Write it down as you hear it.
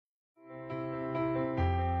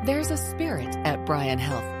There's a spirit at Bryan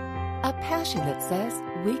Health, a passion that says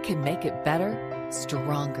we can make it better,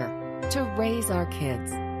 stronger, to raise our kids,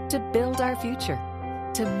 to build our future,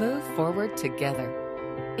 to move forward together.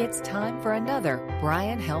 It's time for another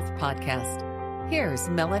Bryan Health podcast. Here's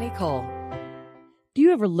Melanie Cole. Do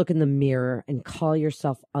you ever look in the mirror and call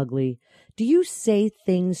yourself ugly? Do you say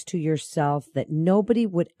things to yourself that nobody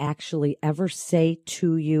would actually ever say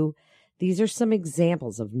to you? These are some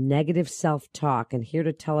examples of negative self-talk, and here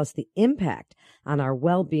to tell us the impact on our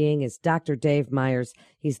well-being is Dr. Dave Myers.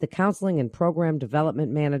 He's the Counseling and Program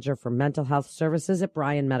Development Manager for Mental Health Services at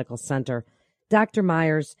Bryan Medical Center. Dr.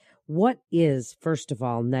 Myers, what is, first of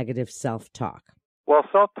all, negative self-talk? Well,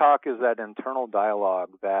 self-talk is that internal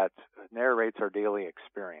dialogue that narrates our daily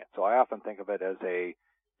experience. So I often think of it as a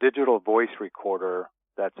digital voice recorder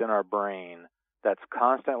that's in our brain that's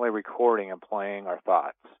constantly recording and playing our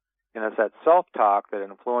thoughts. And it's that self-talk that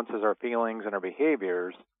influences our feelings and our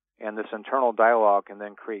behaviors, and this internal dialogue can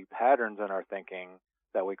then create patterns in our thinking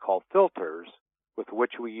that we call filters, with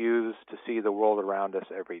which we use to see the world around us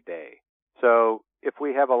every day. So if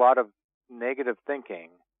we have a lot of negative thinking,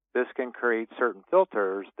 this can create certain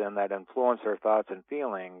filters then that influence our thoughts and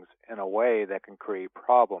feelings in a way that can create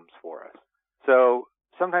problems for us. So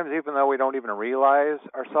sometimes even though we don't even realize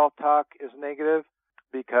our self-talk is negative,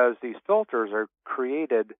 because these filters are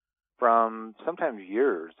created from sometimes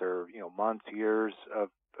years or months, years of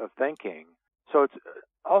thinking. So it's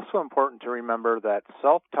also important to remember that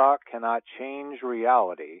self-talk cannot change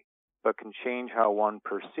reality, but can change how one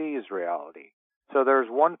perceives reality. So there's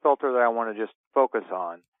one filter that I want to just focus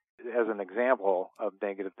on as an example of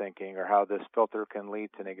negative thinking, or how this filter can lead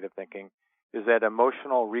to negative thinking, is that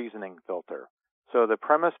emotional reasoning filter. So the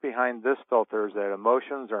premise behind this filter is that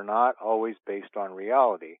emotions are not always based on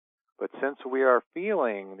reality. But since we are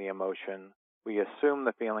feeling the emotion, we assume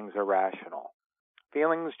the feelings are rational.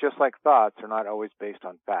 Feelings, just like thoughts, are not always based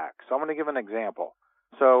on facts. So I'm going to give an example.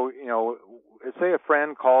 So, say a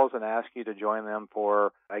friend calls and asks you to join them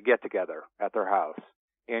for a get-together at their house.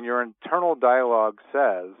 And your internal dialogue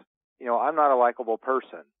says, I'm not a likable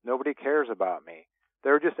person. Nobody cares about me.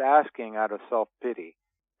 They're just asking out of self-pity.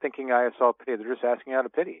 Thinking I have self-pity, they're just asking out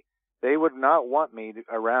of pity. They would not want me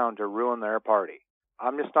around to ruin their party.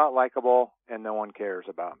 I'm just not likable, and no one cares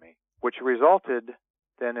about me, which resulted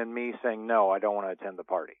then in me saying, no, I don't want to attend the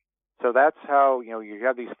party. So that's how, you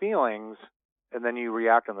have these feelings, and then you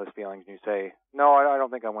react on those feelings, and you say, no, I don't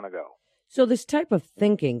think I want to go. So this type of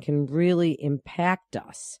thinking can really impact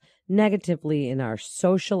us negatively in our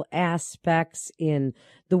social aspects, in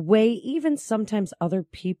the way even sometimes other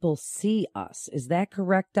people see us. Is that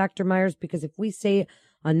correct, Dr. Myers? Because if we say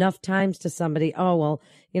enough times to somebody, oh, well,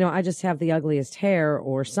 I just have the ugliest hair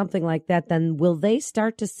or something like that, then will they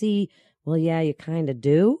start to see, well, yeah, you kind of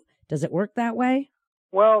do? Does it work that way?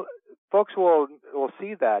 Well, folks will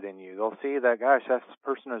see that in you. They'll see that, gosh, that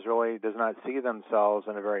person does not see themselves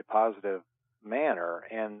in a very positive manner.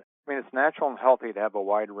 And it's natural and healthy to have a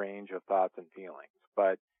wide range of thoughts and feelings.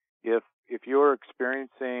 But if you're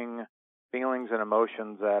experiencing feelings and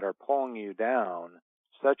emotions that are pulling you down,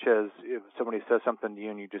 such as if somebody says something to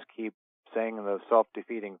you and you just keep saying those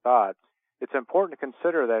self-defeating thoughts, it's important to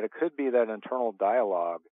consider that it could be that internal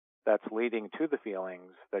dialogue that's leading to the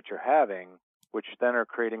feelings that you're having, which then are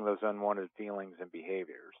creating those unwanted feelings and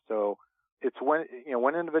behaviors. So it's when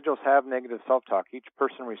individuals have negative self-talk, each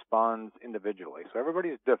person responds individually. So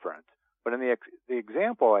everybody's different. But in the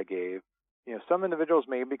example I gave, some individuals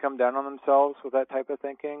may become down on themselves with that type of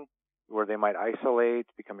thinking, where they might isolate,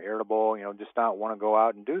 become irritable, just not want to go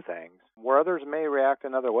out and do things, where others may react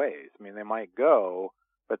in other ways. They might go,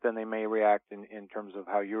 but then they may react in terms of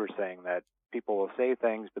how you were saying, that people will say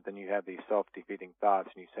things, but then you have these self-defeating thoughts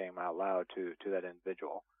and you say them out loud to that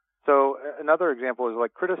individual. So another example is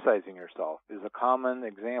like criticizing yourself is a common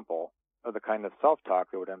example of the kind of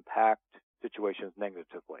self-talk that would impact situations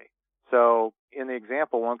negatively. So in the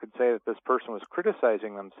example, one could say that this person was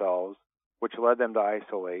criticizing themselves, which led them to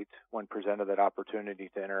isolate when presented that opportunity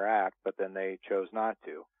to interact, but then they chose not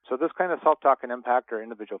to. So this kind of self-talk can impact our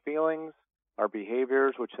individual feelings, our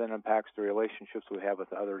behaviors, which then impacts the relationships we have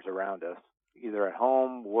with others around us, either at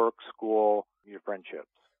home, work, school, your friendships.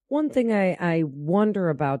 One thing I wonder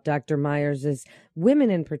about, Dr. Myers, is women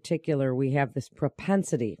in particular, we have this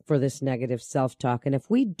propensity for this negative self-talk. And if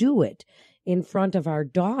we do it in front of our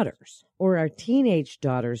daughters or our teenage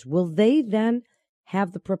daughters, will they then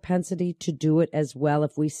have the propensity to do it as well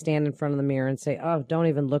if we stand in front of the mirror and say, oh, don't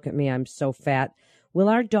even look at me, I'm so fat? Will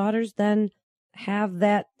our daughters then have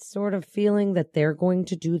that sort of feeling that they're going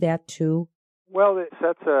to do that too? Well, it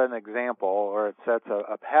sets an example, or it sets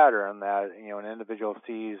a pattern that, an individual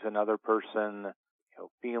sees another person,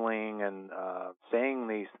 feeling and saying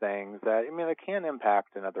these things that, it can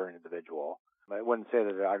impact another individual. I wouldn't say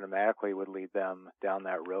that it automatically would lead them down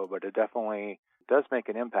that road, but it definitely does make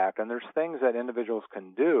an impact. And there's things that individuals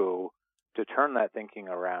can do to turn that thinking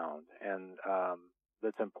around. And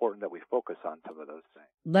that's important that we focus on some of those things.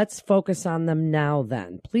 Let's focus on them now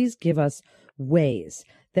then. Please give us ways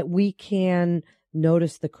that we can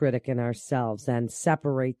notice the critic in ourselves and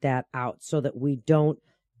separate that out so that we don't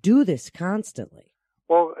do this constantly.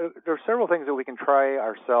 Well, there are several things that we can try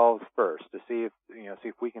ourselves first to see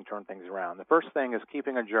if we can turn things around. The first thing is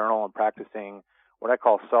keeping a journal and practicing what I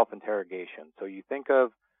call self-interrogation. So you think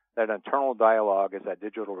of that internal dialogue as that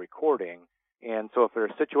digital recording. And so if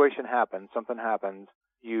a situation happens, something happens,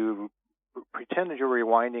 you pretend that you're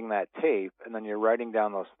rewinding that tape, and then you're writing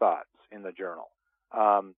down those thoughts in the journal.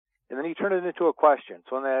 And then you turn it into a question.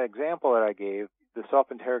 So in that example that I gave, the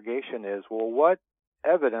self-interrogation is, well, what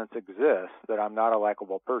evidence exists that I'm not a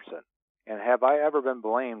likable person? And have I ever been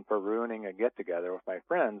blamed for ruining a get-together with my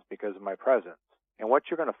friends because of my presence? And what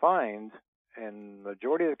you're going to find in the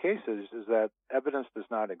majority of the cases is that evidence does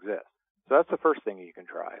not exist. So that's the first thing you can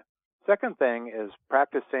try. Second thing is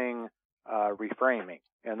practicing reframing.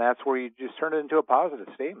 And that's where you just turn it into a positive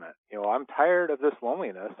statement. I'm tired of this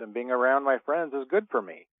loneliness, and being around my friends is good for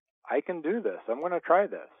me. I can do this. I'm going to try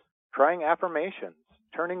this. Trying affirmations.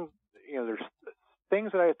 There's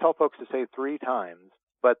things that I tell folks to say 3 times,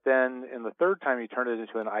 but then in the third time you turn it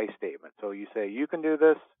into an I statement. So you say, you can do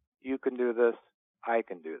this, you can do this, I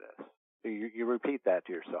can do this. So you repeat that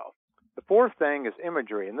to yourself. The fourth thing is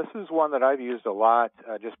imagery, and this is one that I've used a lot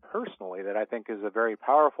just personally that I think is a very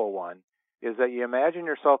powerful one, is that you imagine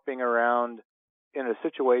yourself being around in a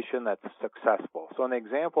situation that's successful. So in the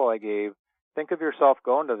example I gave, think of yourself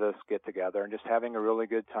going to this get-together and just having a really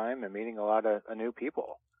good time and meeting a lot of new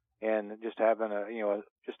people and just having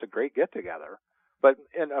a great get-together. But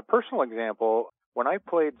in a personal example, when I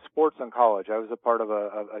played sports in college, I was a part of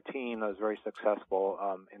a team that was very successful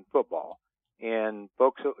in football. And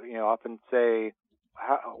folks, often say,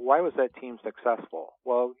 why was that team successful?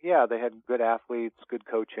 Well, yeah, they had good athletes, good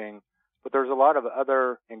coaching, but there's a lot of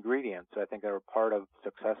other ingredients I think that are part of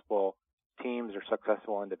successful teams or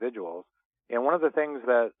successful individuals. And one of the things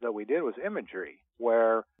that we did was imagery,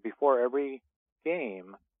 where before every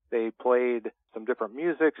game, they played some different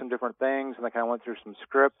music, some different things, and they kind of went through some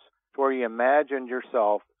scripts where you imagined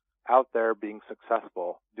yourself out there being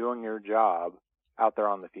successful, doing your job out there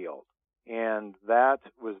on the field. And that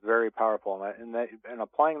was very powerful. And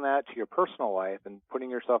applying that to your personal life and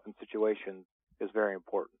putting yourself in situations is very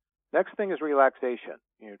important. Next thing is relaxation.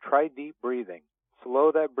 Try deep breathing.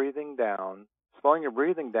 Slow that breathing down. Slowing your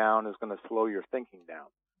breathing down is going to slow your thinking down.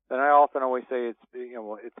 Then I often always say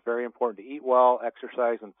it's very important to eat well,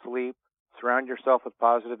 exercise, and sleep. Surround yourself with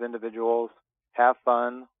positive individuals. Have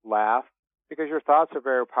fun, laugh, because your thoughts are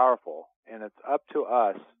very powerful, and it's up to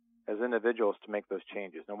us as individuals to make those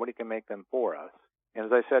changes. Nobody can make them for us. And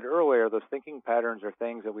as I said earlier, those thinking patterns are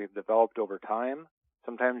things that we've developed over time,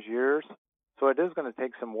 sometimes years. So it is going to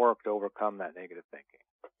take some work to overcome that negative thinking.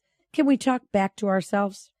 Can we talk back to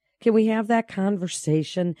ourselves? Can we have that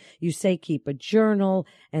conversation? You say keep a journal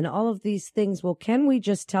and all of these things. Well, can we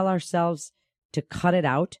just tell ourselves to cut it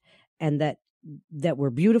out and that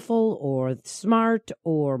we're beautiful or smart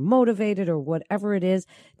or motivated or whatever it is?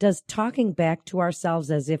 Does talking back to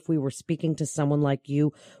ourselves as if we were speaking to someone like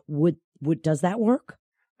you, does that work?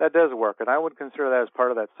 That does work, and I would consider that as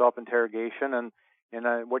part of that self-interrogation.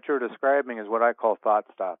 And what you're describing is what I call thought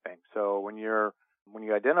stopping. So when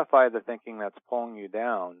you identify the thinking that's pulling you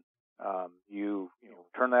down, you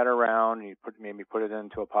turn that around and you maybe put it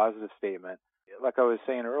into a positive statement. Like I was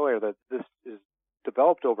saying earlier, that this is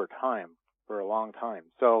developed over time for a long time.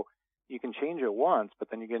 So you can change it once, but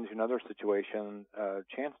then you get into another situation,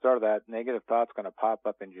 chances are that negative thought's going to pop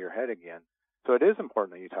up into your head again. So it is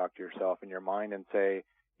important that you talk to yourself in your mind and say,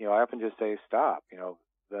 I often just say, stop,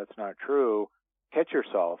 that's not true. Catch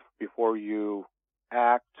yourself before you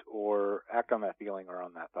act on that feeling or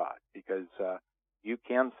on that thought, because you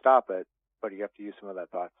can stop it, but you have to use some of that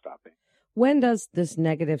thought stopping. When does this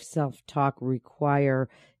negative self-talk require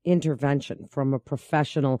intervention from a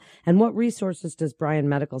professional? And what resources does Bryan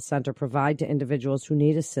Medical Center provide to individuals who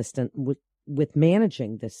need assistance with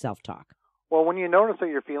managing this self-talk? Well, when you notice that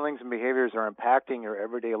your feelings and behaviors are impacting your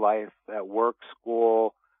everyday life at work,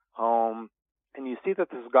 school, home, and you see that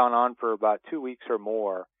this has gone on for about 2 weeks or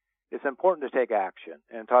more, it's important to take action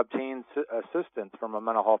and to obtain assistance from a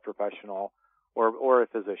mental health professional or a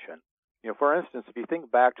physician. For instance, if you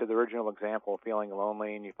think back to the original example of feeling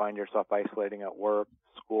lonely and you find yourself isolating at work,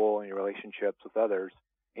 school, and your relationships with others,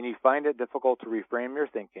 and you find it difficult to reframe your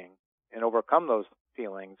thinking and overcome those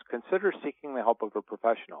feelings, consider seeking the help of a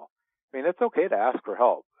professional. I mean, it's okay to ask for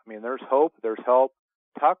help. I mean, there's hope, there's help.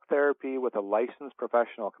 Talk therapy with a licensed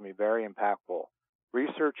professional can be very impactful.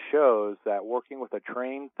 Research shows that working with a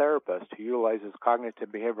trained therapist who utilizes cognitive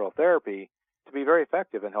behavioral therapy to be very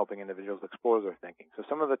effective in helping individuals explore their thinking. So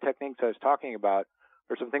some of the techniques I was talking about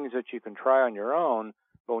are some things that you can try on your own,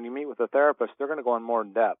 but when you meet with a therapist, they're going to go in more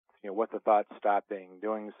in depth, with the thought stopping,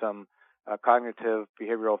 doing some cognitive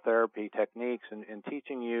behavioral therapy techniques and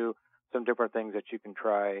teaching you some different things that you can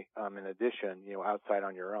try in addition, outside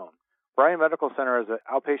on your own. Bryan Medical Center is an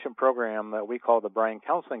outpatient program that we call the Bryan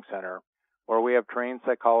Counseling Center, where we have trained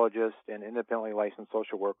psychologists and independently licensed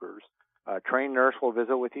social workers. A trained nurse will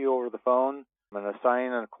visit with you over the phone and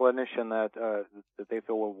assign a clinician that they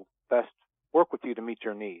feel will best work with you to meet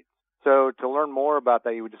your needs. So to learn more about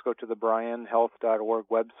that, you would just go to the bryanhealth.org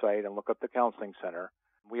website and look up the Counseling Center.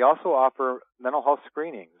 We also offer mental health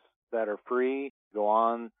screenings that are free, go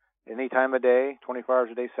on any time of day, 24 hours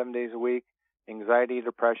a day, 7 days a week. Anxiety,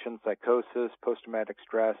 depression, psychosis, post-traumatic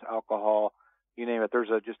stress, alcohol, you name it. There's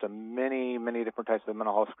just many different types of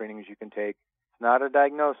mental health screenings you can take. It's not a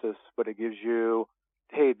diagnosis, but it gives you,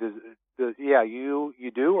 hey,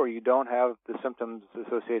 you do or you don't have the symptoms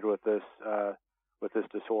associated with this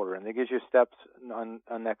disorder, and it gives you steps on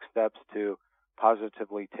next steps to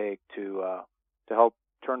positively take to help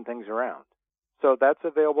turn things around. So that's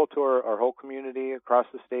available to our whole community across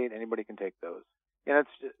the state. Anybody can take those, and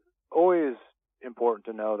it's always important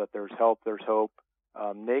to know that there's help, there's hope.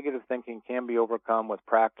 Negative thinking can be overcome with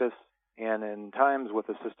practice and in times with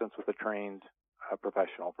assistance with a trained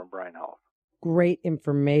professional from Bryan Health. Great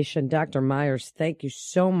information. Dr. Myers, thank you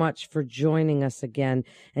so much for joining us again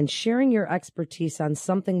and sharing your expertise on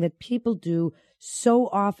something that people do so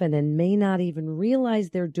often and may not even realize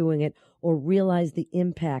they're doing it or realize the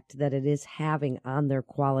impact that it is having on their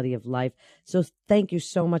quality of life. So thank you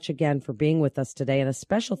so much again for being with us today, and a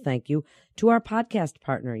special thank you to our podcast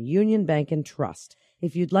partner, Union Bank and Trust.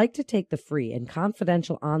 If you'd like to take the free and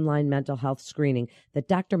confidential online mental health screening that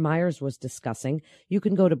Dr. Myers was discussing, you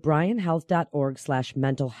can go to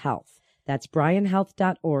bryanhealth.org/mental health. That's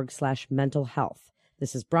bryanhealth.org/mental health.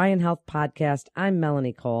 This is Bryan Health Podcast. I'm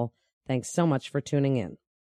Melanie Cole. Thanks so much for tuning in.